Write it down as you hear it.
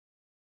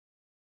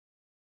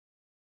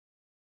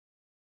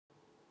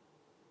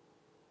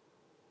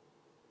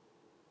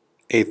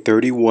A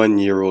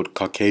 31-year-old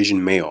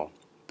Caucasian male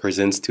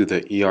presents to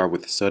the ER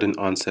with sudden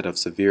onset of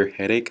severe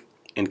headache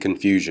and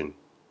confusion.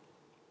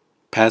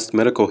 Past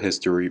medical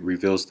history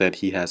reveals that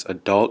he has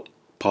adult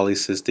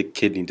polycystic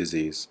kidney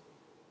disease.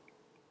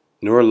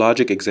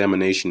 Neurologic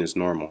examination is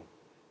normal.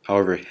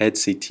 However, head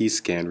CT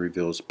scan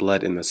reveals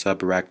blood in the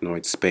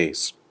subarachnoid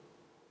space.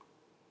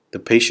 The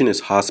patient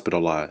is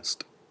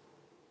hospitalized.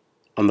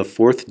 On the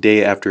fourth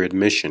day after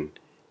admission,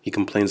 he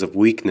complains of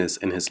weakness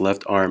in his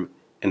left arm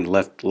and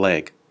left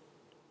leg.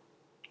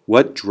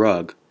 What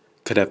drug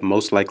could have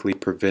most likely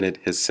prevented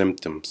his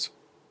symptoms?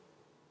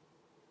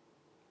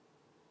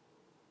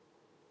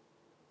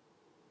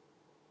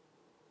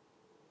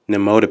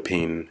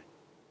 Nimodipine.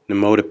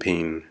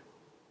 Nimodipine.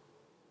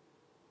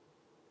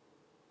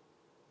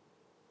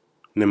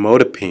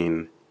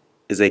 Nimodipine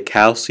is a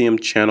calcium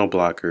channel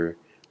blocker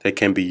that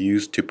can be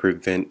used to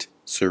prevent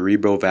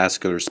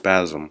cerebrovascular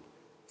spasm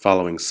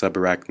following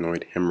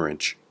subarachnoid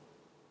hemorrhage.